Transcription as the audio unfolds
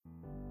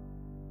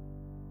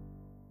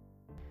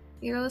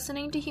You're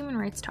listening to Human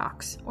Rights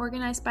Talks,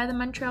 organized by the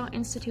Montreal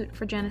Institute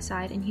for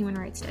Genocide and Human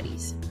Rights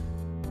Studies.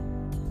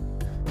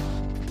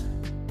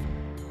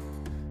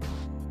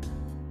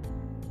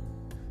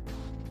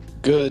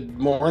 Good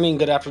morning,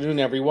 good afternoon,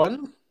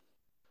 everyone.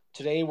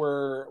 Today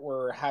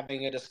we're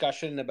having a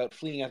discussion about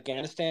fleeing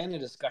Afghanistan, a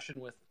discussion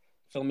with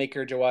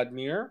filmmaker Jawad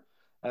Mir.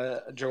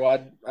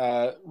 Jawad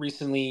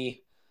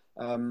recently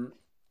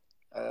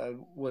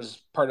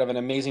was part of an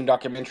amazing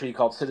documentary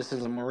called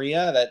Citizens of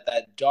Moria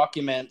that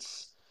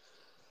documents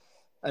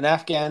an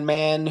Afghan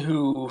man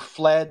who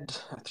fled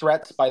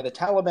threats by the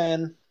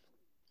Taliban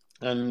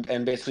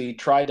and basically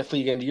tried to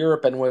flee into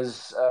Europe and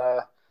was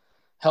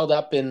held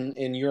up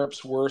in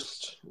Europe's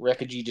worst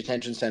refugee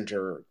detention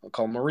center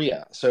called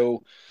Moria.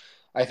 So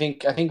I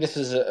think this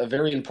is a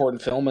very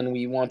important film, and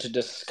we want to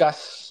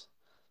discuss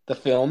the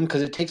film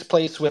because it takes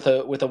place with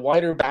a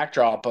wider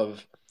backdrop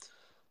of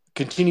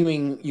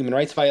continuing human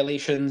rights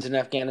violations in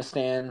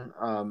Afghanistan,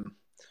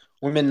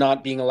 women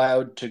not being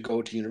allowed to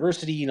go to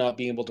university, not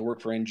being able to work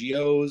for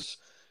NGOs,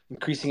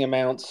 increasing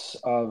amounts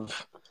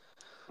of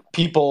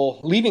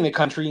people leaving the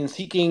country and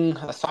seeking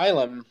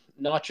asylum,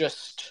 not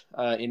just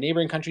in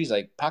neighboring countries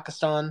like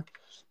Pakistan,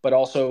 but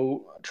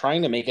also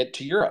trying to make it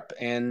to Europe.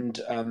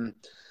 And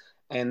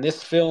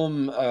this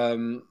film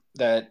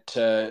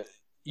that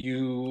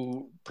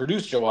you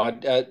produced,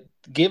 Jawad,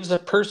 gives a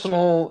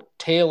personal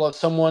tale of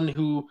someone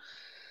who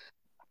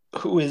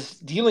is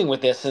dealing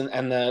with this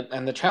and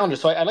the challenges.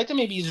 So I'd like to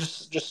maybe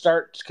just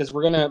start because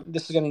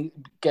this is gonna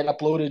get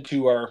uploaded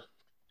to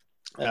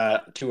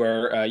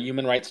our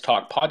Human Rights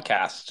Talk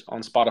podcast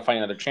on Spotify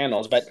and other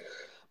channels. But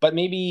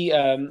maybe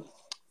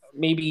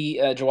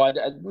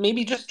Jawad,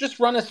 maybe just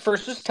run us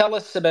first. Just tell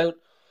us about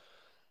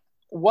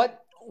what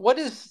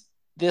is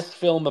this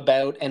film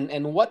about,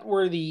 and what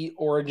were the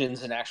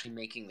origins in actually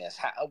making this?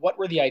 What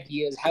were the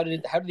ideas? How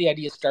did the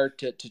ideas start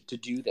to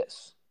do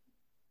this?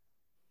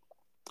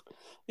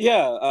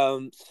 Yeah,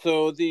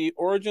 so the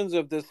origins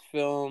of this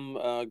film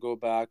go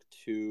back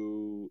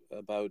to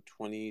about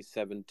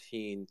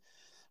 2017.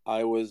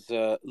 I was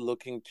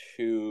looking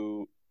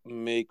to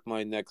make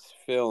my next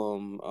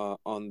film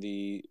on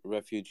the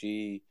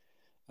refugee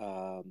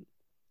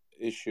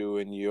issue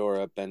in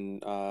Europe,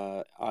 and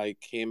I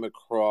came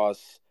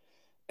across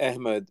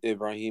Ahmed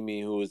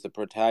Ibrahimi, who is the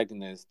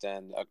protagonist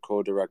and a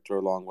co-director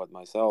along with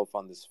myself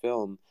on this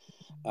film,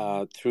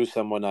 through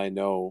someone I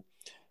know.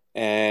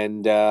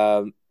 And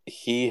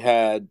he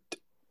had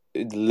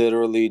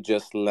literally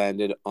just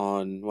landed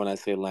on, when I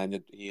say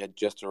landed, he had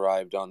just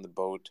arrived on the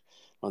boat,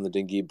 on the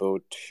dinghy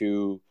boat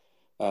to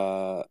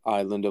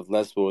island of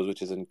Lesbos,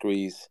 which is in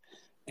Greece.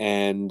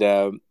 And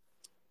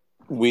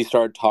we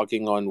started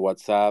talking on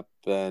WhatsApp,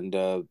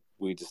 and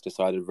we just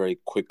decided very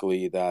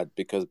quickly that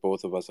because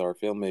both of us are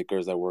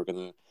filmmakers, that we're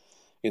going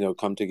to,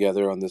 come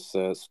together on this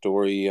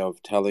story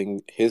of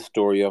telling his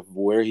story of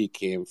where he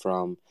came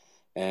from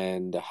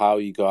and how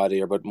he got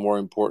here, but more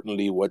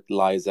importantly, what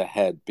lies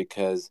ahead,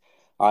 because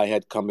I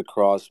had come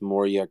across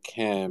Moria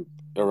Camp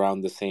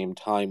around the same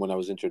time when I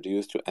was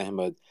introduced to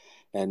Ahmed.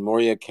 And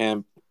Moria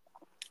Camp,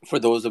 for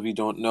those of you who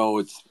don't know,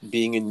 it's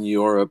being in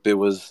Europe, it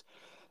was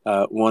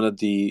one of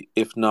the,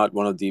 if not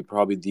one of the,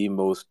 probably the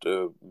most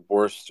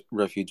worst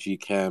refugee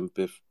camp,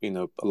 if,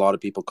 a lot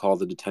of people call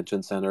the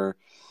detention center,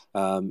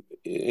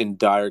 in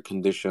dire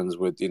conditions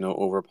with,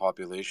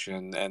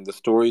 overpopulation. And the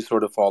story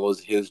sort of follows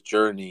his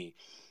journey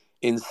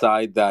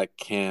inside that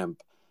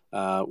camp,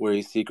 where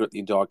he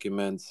secretly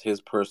documents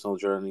his personal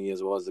journey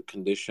as well as the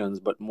conditions,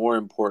 but more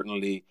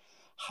importantly,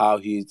 how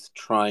he's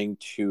trying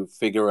to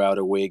figure out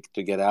a way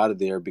to get out of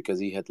there,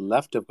 because he had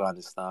left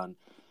Afghanistan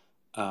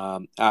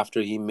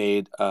after he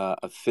made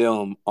a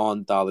film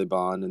on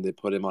Taliban, and they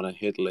put him on a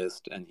hit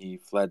list, and he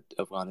fled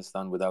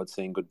Afghanistan without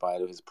saying goodbye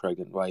to his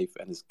pregnant wife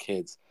and his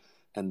kids,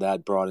 and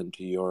that brought him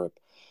to Europe.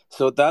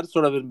 So that's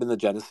sort of been the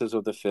genesis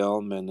of the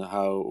film and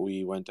how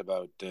we went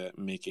about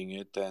making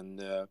it,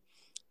 and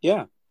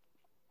yeah.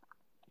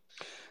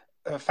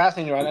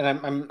 Fascinating, right?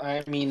 And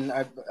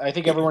I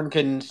think everyone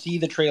can see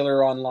the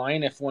trailer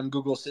online. If one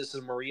Google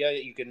Citizens of Moria,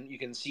 you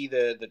can see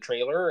the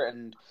trailer,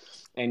 and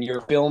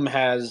your film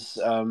has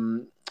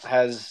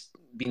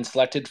been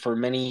selected for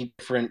many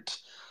different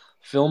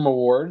film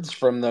awards,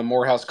 from the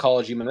Morehouse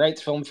College Human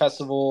Rights Film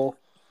Festival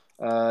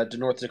to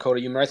North Dakota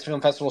Human Rights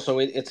Film Festival. So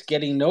it's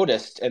getting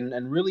noticed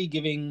and really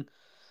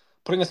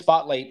putting a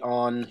spotlight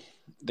on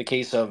the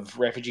case of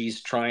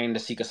refugees trying to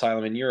seek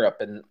asylum in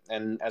Europe.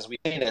 And as we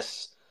say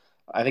this,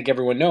 I think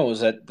everyone knows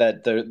that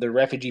the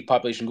refugee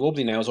population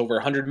globally now is over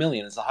 100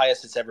 million. It's the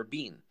highest it's ever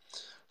been.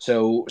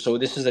 So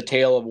this is a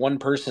tale of one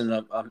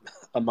person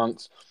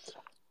amongst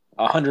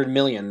 100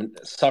 million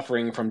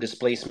suffering from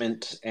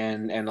displacement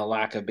and a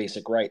lack of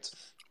basic rights.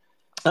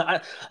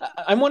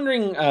 I'm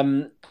wondering,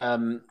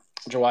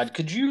 Jawad,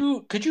 could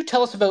you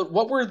tell us about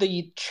what were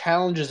the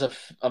challenges of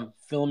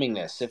filming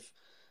this? If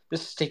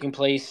this is taking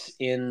place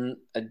in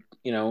a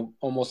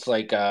almost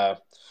like not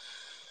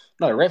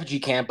a refugee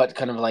camp, but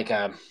kind of like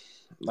a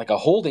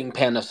holding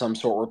pen of some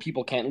sort where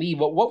people can't leave.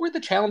 What were the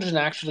challenges in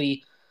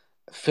actually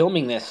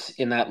filming this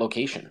in that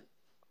location?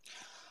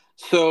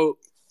 So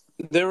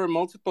there were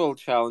multiple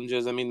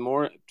challenges. I mean,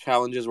 more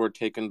challenges were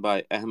taken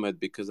by Ahmed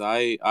because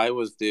I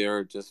was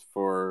there just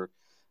for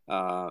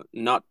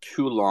not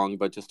too long,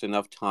 but just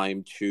enough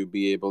time to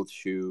be able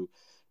to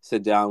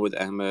sit down with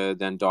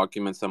Ahmed and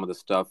document some of the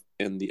stuff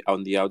in the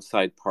on the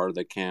outside part of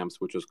the camps,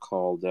 which was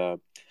called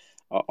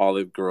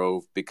Olive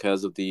Grove,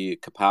 because of the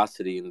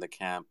capacity in the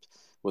camp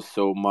was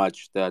so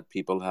much that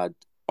people had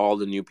all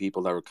the new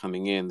people that were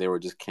coming in. They were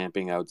just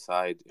camping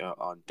outside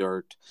on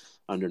dirt,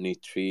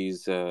 underneath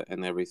trees,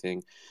 and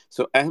everything.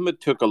 So Ahmed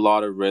took a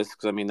lot of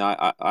risks. I mean,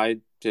 I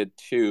did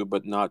too,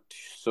 but not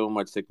so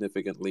much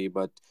significantly.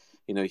 But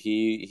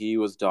he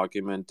was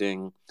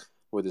documenting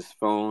with his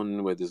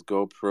phone, with his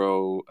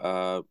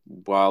GoPro,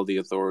 while the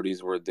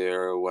authorities were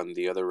there, when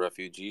the other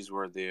refugees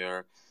were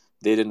there.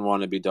 They didn't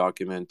want to be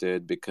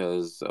documented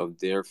because of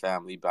their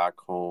family back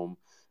home,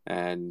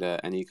 and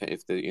any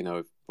if the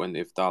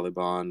if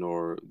Taliban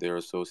or their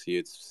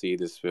associates see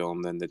this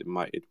film, then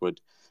it would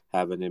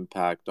have an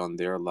impact on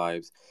their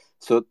lives.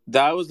 So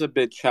that was a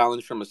big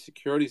challenge from a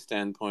security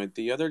standpoint.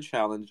 The other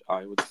challenge,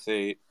 I would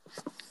say,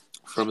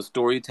 from a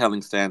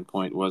storytelling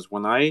standpoint, was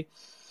when I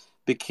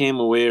became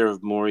aware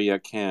of Moria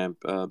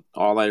Camp.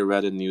 All I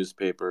read in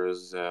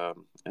newspapers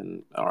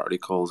and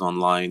articles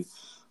online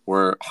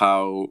were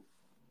how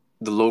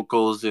the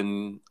locals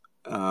in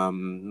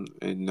on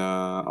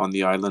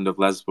the island of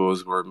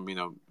Lesbos were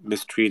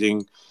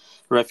mistreating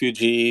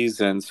refugees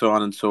and so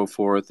on and so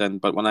forth.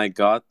 But when I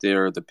got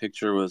there, the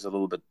picture was a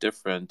little bit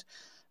different,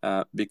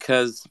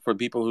 because for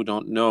people who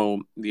don't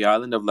know, the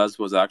island of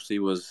Lesbos actually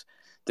was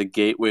the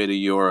gateway to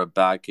Europe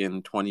back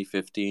in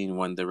 2015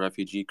 when the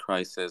refugee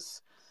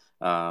crisis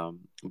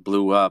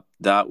blew up.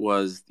 That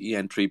was the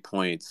entry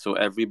point. So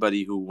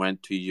everybody who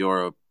went to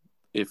Europe,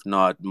 if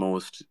not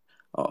most,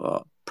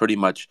 pretty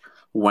much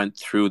went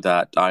through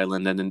that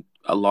island, and then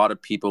a lot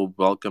of people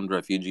welcomed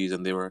refugees,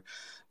 and they were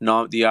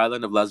not the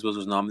island of Lesbos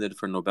was nominated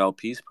for Nobel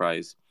Peace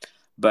Prize.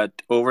 But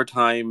over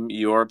time,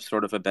 Europe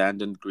sort of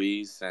abandoned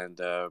Greece, and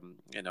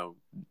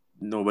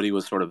nobody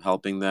was sort of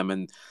helping them,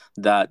 and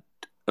that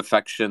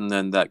affection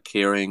and that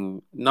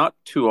caring, not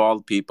to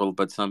all people,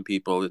 but some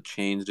people, it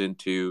changed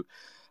into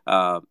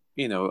a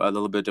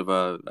little bit of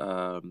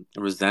a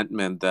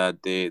resentment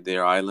that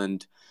their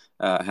island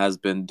has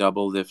been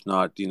doubled, if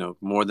not,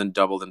 more than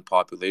doubled in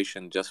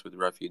population just with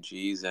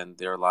refugees, and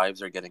their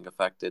lives are getting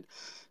affected.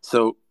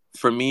 So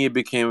for me, it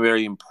became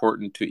very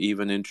important to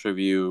even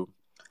interview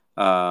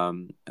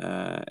and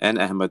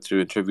Ahmed to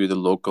interview the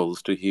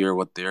locals to hear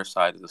what their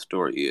side of the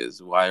story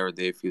is. Why are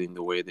they feeling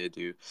the way they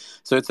do?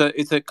 So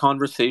it's a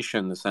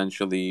conversation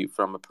essentially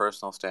from a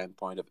personal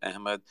standpoint of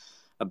Ahmed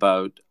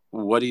about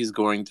what he's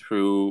going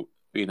through,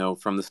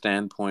 from the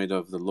standpoint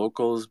of the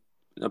locals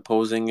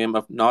opposing him,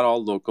 of not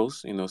all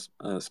locals,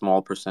 a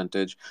small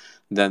percentage,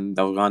 then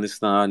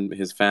Afghanistan,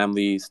 his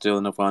family still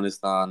in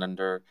Afghanistan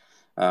under,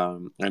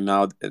 and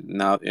now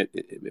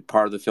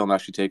part of the film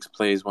actually takes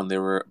place when they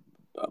were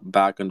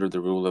back under the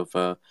rule of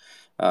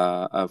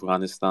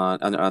Afghanistan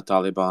and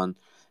Taliban,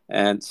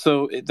 and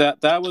so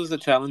that was the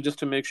challenge, just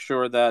to make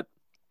sure that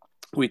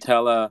we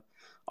tell a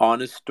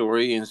honest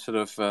story instead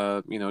of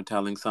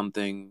telling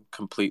something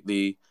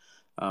completely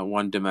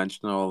one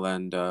dimensional,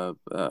 and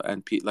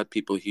let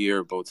people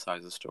hear both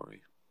sides of the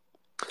story.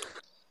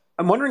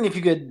 I'm wondering if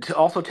you could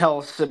also tell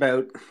us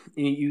about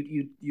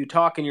you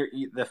talk in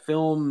the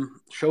film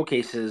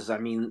showcases. I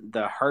mean,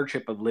 the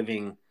hardship of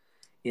living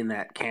in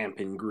that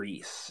camp in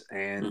Greece,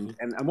 and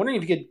I'm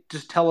wondering if you could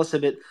just tell us a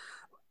bit.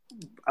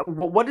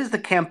 What is the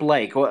camp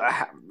like?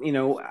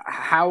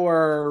 How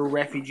are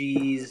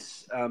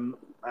refugees?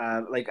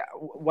 Like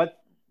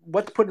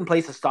what's put in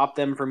place to stop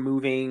them from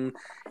moving?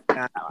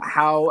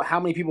 How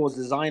many people was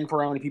designed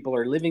for? How many people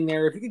are living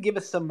there? If you could give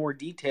us some more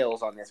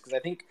details on this, because I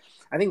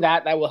think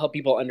that will help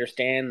people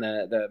understand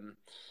the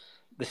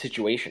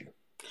situation.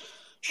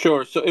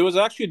 Sure. So it was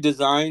actually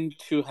designed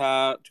to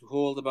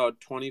hold about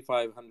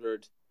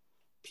 2,500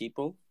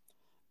 people.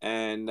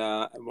 And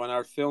when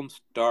our film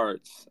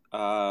starts,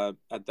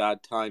 at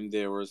that time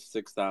there were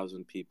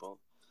 6,000 people,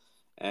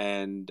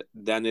 and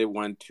then it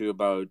went to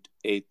about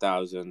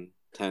 8,000,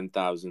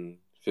 10,000,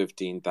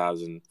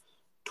 15,000,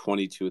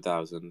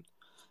 22,000,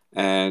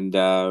 and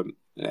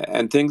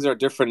things are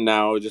different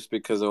now just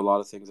because of a lot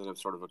of things that have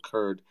sort of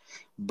occurred.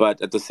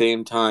 But at the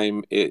same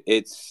time,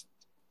 it's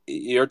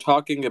you're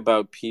talking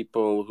about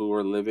people who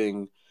are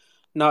living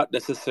not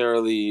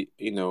necessarily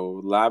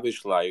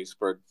lavish lives,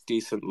 but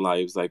decent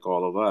lives like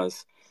all of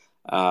us,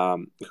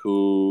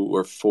 who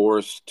were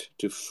forced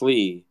to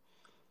flee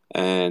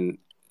and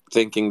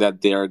thinking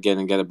that they are going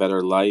to get a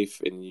better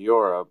life in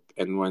Europe.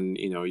 And when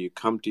you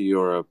come to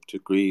Europe, to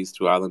Greece,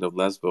 to island of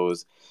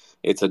Lesbos,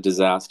 it's a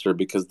disaster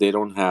because they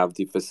don't have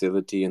the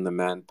facility and the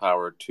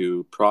manpower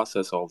to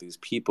process all these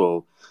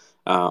people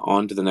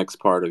onto the next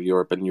part of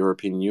Europe. And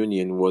European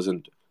Union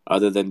wasn't,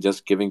 other than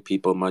just giving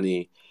people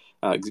money,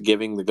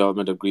 giving the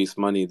government of Greece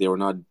money, they were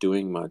not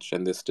doing much,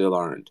 and they still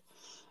aren't.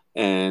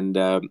 And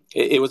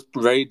it was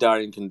very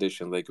dire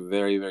condition, like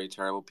very, very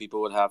terrible.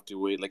 People would have to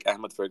wait. Like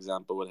Ahmed, for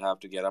example, would have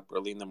to get up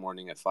early in the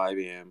morning at 5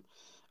 a.m.,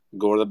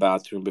 go to the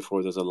bathroom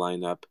before there's a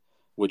lineup,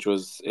 which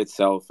was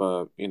itself,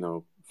 for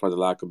the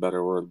lack of a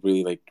better word,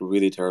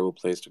 really terrible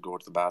place to go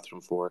to the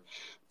bathroom for.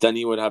 Then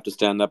he would have to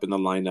stand up in the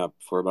lineup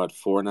for about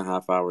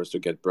 4.5 hours to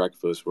get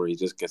breakfast, where he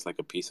just gets like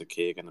a piece of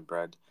cake and a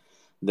bread.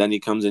 Then he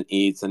comes and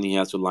eats, and he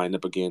has to line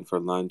up again for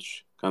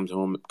lunch. Comes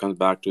home, comes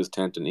back to his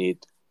tent and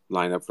eat.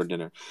 Line up for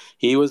dinner.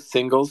 He was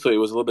single, so it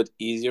was a little bit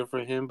easier for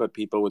him. But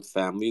people with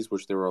families,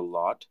 which there were a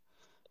lot,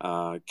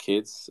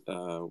 kids,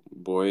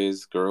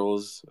 boys,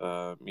 girls,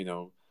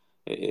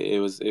 it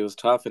was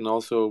tough, and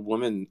also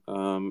women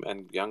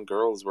and young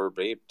girls were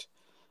raped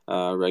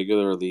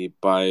regularly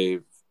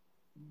by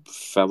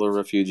fellow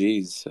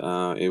refugees.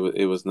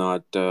 It was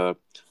not a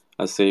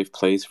safe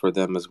place for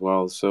them as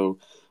well. So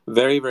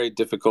very, very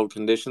difficult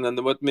condition. And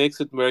what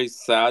makes it very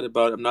sad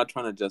about, I'm not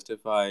trying to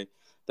justify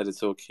that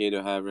it's okay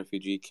to have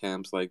refugee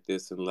camps like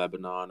this in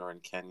Lebanon or in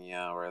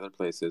Kenya or other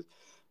places,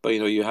 but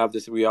you have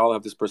this. We all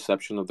have this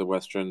perception of the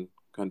Western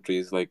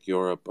countries like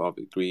Europe, of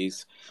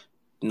Greece,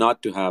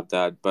 not to have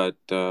that, but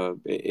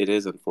it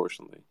is,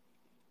 unfortunately.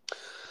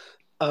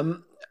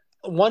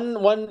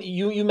 One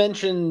you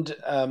mentioned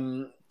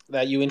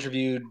that you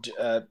interviewed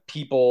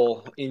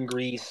people in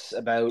Greece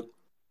about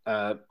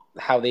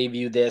how they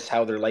view this,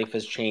 how their life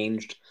has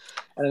changed,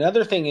 and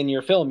another thing in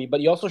your film, but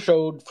you also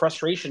showed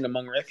frustration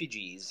among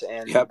refugees,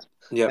 Yep.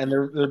 Yep. and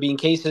there being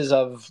cases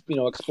of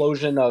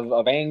explosion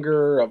of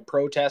anger, of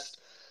protest.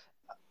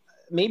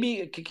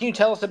 Maybe can you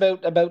tell us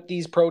about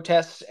these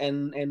protests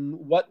and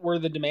what were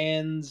the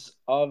demands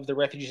of the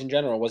refugees in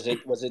general? Was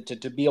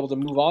it to be able to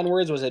move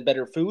onwards? Was it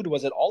better food?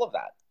 Was it all of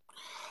that?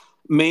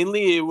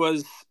 Mainly, it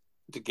was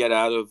to get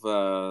out of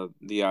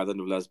the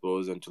island of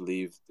Lesbos and to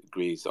leave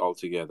Greece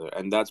altogether,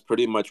 and that's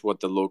pretty much what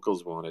the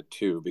locals wanted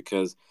too,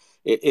 because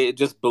it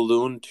just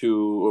ballooned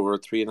to over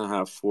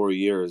 3.5, 4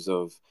 years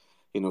of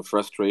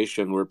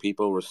frustration, where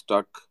people were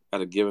stuck at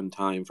a given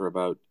time for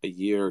about a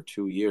year or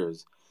 2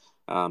 years,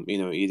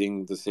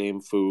 eating the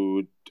same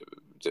food.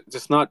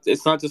 Just not.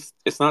 It's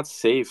not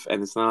safe,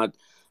 and it's not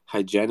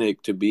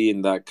hygienic to be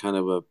in that kind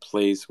of a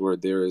place where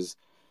there is,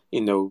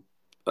 you know.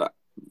 Uh,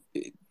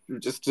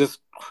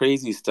 just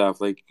crazy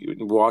stuff like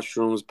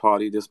washrooms,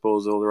 potty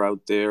disposal are out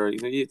there.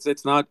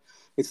 It's not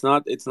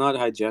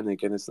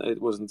hygienic, and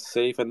it wasn't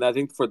safe. And I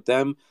think for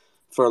them,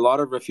 for a lot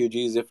of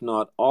refugees, if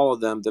not all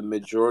of them, the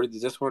majority, they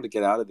just wanted to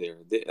get out of there.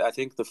 I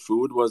think the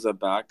food was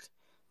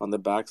on the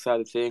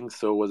backside of things,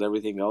 so was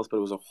everything else. But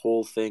it was a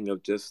whole thing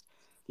of just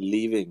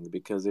leaving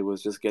because it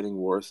was just getting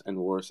worse and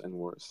worse and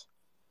worse.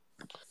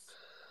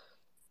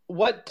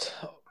 What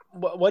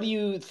do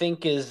you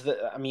think is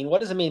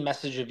what is the main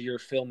message of your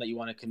film that you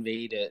want to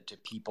convey to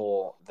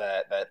people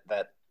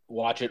that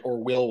watch it or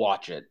will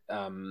watch it?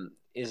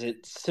 Is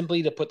it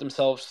simply to put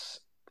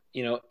themselves,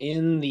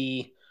 in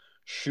the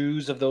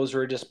shoes of those who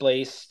are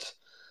displaced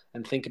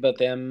and think about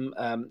them?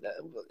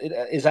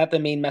 Is that the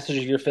main message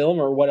of your film,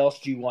 or what else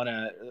do you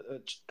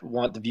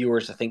want the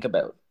viewers to think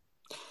about?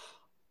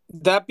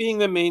 That being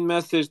the main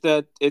message,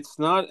 that it's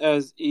not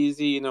as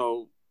easy,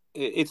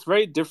 it's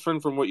very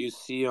different from what you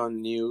see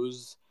on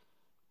news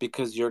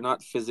because you're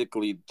not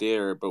physically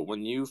there. But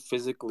when you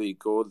physically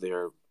go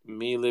there,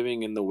 me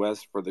living in the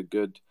West for the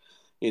good,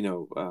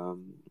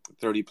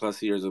 30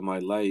 plus years of my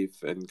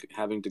life, and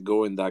having to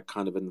go in that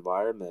kind of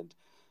environment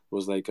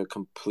was like a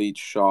complete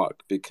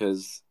shock,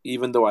 because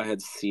even though I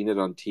had seen it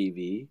on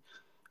TV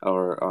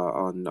or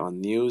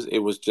on news, it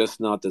was just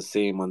not the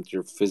same once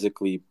you're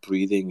physically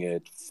breathing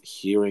it,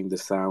 hearing the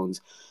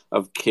sounds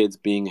of kids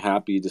being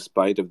happy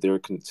despite of their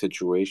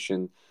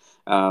situation.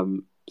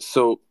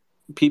 So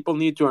people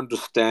need to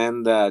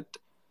understand that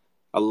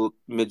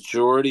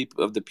majority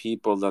of the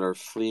people that are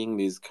fleeing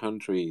these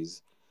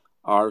countries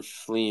are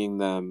fleeing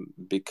them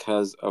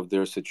because of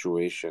their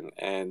situation.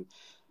 And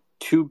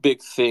two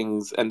big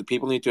things, and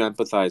people need to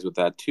empathize with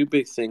that. Two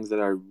big things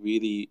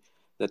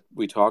that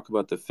we talk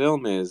about the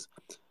film is,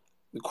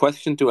 the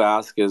question to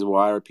ask is,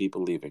 why are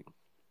people leaving?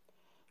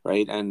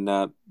 Right? And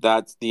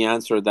that's the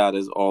answer. That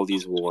is all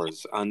these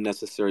wars,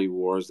 unnecessary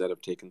wars that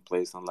have taken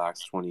place in the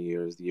last 20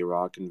 years, the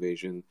Iraq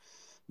invasion,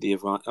 the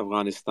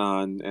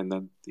Afghanistan, and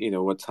then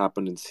what's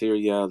happened in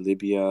Syria,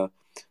 Libya,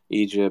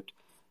 Egypt,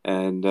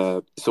 and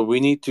so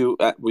we need to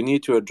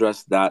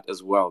address that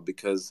as well,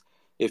 because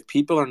if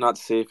people are not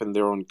safe in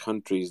their own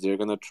countries, they're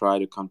going to try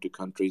to come to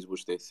countries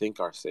which they think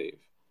are safe,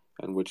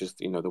 and which is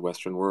the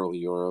Western world,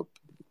 Europe,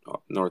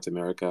 North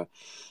America.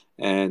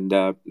 And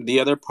the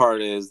other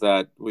part is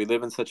that we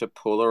live in such a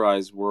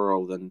polarized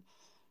world, and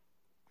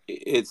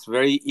it's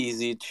very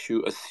easy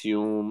to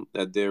assume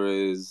that there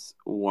is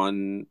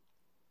one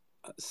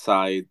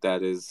side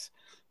that is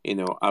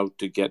out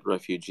to get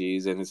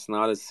refugees, and it's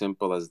not as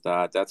simple as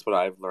that. That's what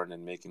I've learned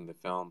in making the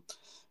film,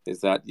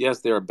 is that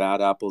yes, there are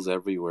bad apples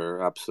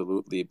everywhere,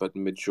 absolutely, but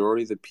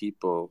majority of the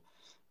people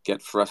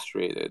get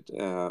frustrated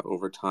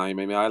over time.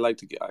 I mean,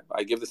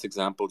 I give this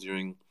example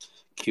during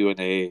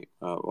Q&A,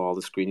 all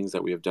the screenings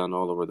that we have done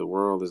all over the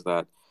world, is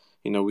that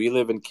we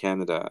live in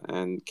Canada,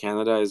 and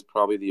Canada is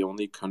probably the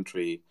only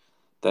country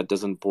that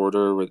doesn't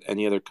border with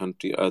any other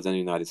country other than the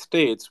United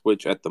States,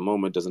 which at the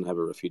moment doesn't have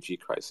a refugee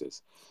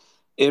crisis.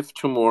 If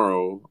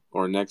tomorrow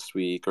or next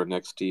week or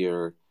next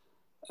year,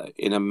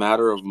 in a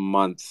matter of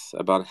months,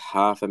 about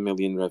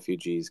 500,000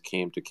 refugees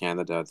came to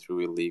Canada through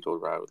illegal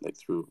route, like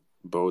through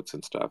boats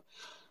and stuff,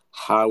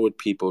 how would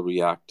people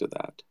react to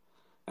that?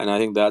 And I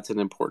think that's an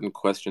important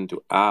question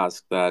to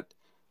ask. That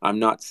I'm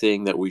not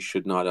saying that we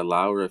should not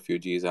allow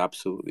refugees.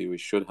 Absolutely, we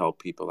should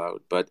help people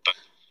out. But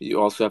you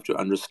also have to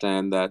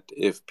understand that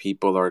if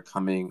people are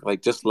coming,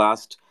 like just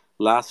last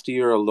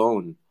year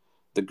alone,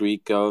 the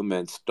Greek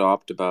government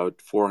stopped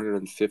about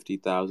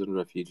 450,000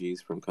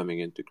 refugees from coming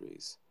into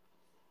Greece.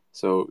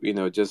 So,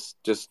 just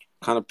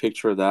kind of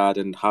picture that,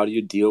 and how do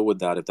you deal with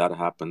that if that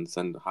happens,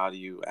 and how do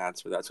you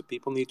answer that? So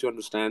people need to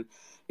understand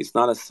it's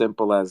not as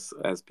simple as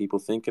people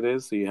think it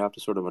is. So you have to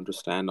sort of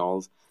understand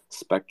all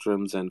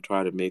spectrums and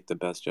try to make the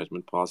best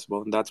judgment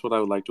possible. And that's what I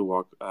would like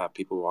to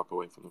people walk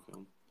away from the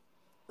film.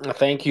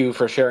 Thank you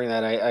for sharing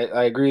that.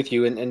 I agree with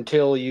you. And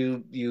until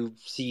you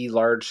see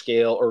large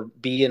scale or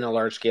be in a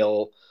large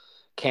scale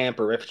camp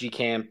or refugee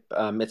camp,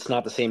 it's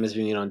not the same as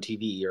being it on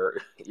TV.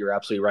 You're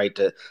absolutely right.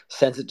 To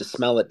sense it, to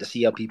smell it, to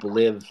see how people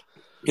live,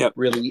 Yep.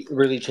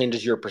 really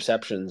changes your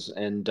perceptions.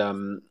 And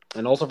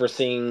also for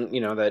seeing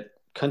that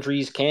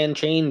countries can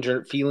change,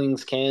 or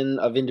feelings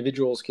of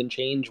individuals can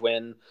change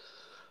when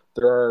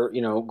there are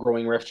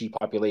growing refugee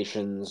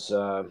populations.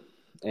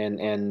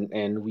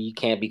 And we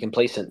can't be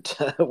complacent.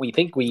 We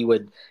think we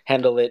would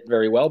handle it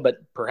very well, but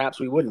perhaps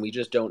we wouldn't. We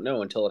just don't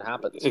know until it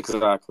happens.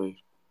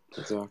 Exactly.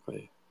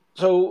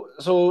 So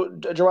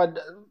Jawad,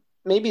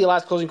 maybe the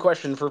last closing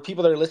question for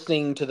people that are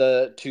listening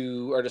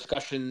to our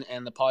discussion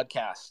and the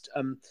podcast.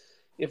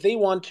 If they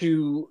want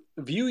to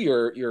view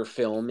your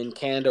film in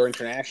Canada or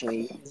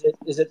internationally,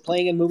 is it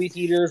playing in movie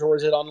theaters or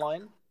is it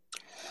online?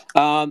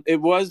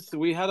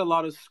 We had a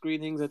lot of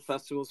screenings at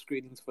festival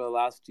screenings for the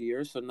last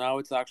year, so now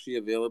it's actually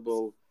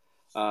available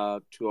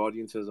to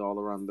audiences all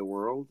around the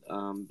world.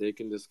 They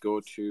can just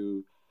go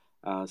to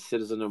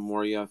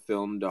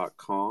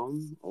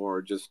citizenofmoriafilm.com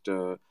or just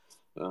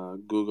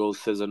Google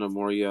Citizen of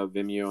Moria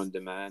Vimeo on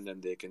demand,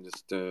 and they can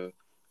just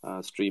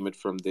stream it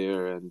from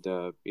there. And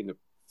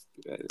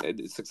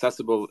it's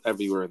accessible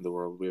everywhere in the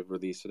world. We've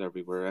released it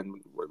everywhere,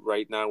 and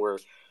right now we're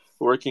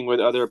working with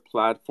other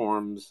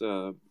platforms,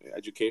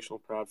 educational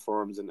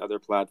platforms and other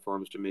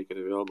platforms, to make it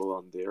available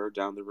on there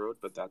down the road,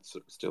 but that's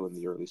still in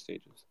the early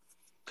stages.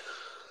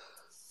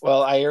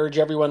 Well, I urge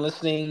everyone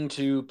listening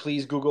to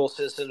please Google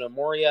Citizen of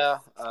Moria.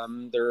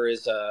 There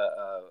is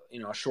a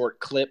short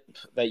clip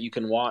that you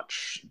can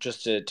watch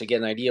just to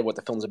get an idea of what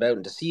the film's about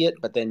and to see it,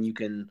 but then you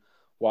can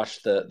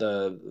watch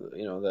the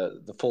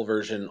full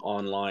version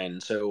online.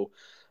 So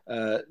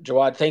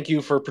Jawad, thank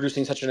you for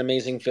producing such an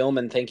amazing film,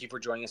 and thank you for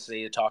joining us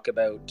today to talk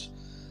about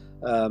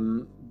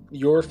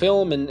your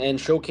film and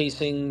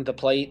showcasing the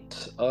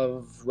plight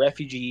of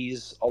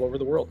refugees all over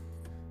the world.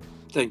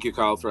 Thank you,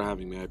 Kyle, for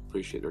having me. I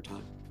appreciate your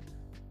time.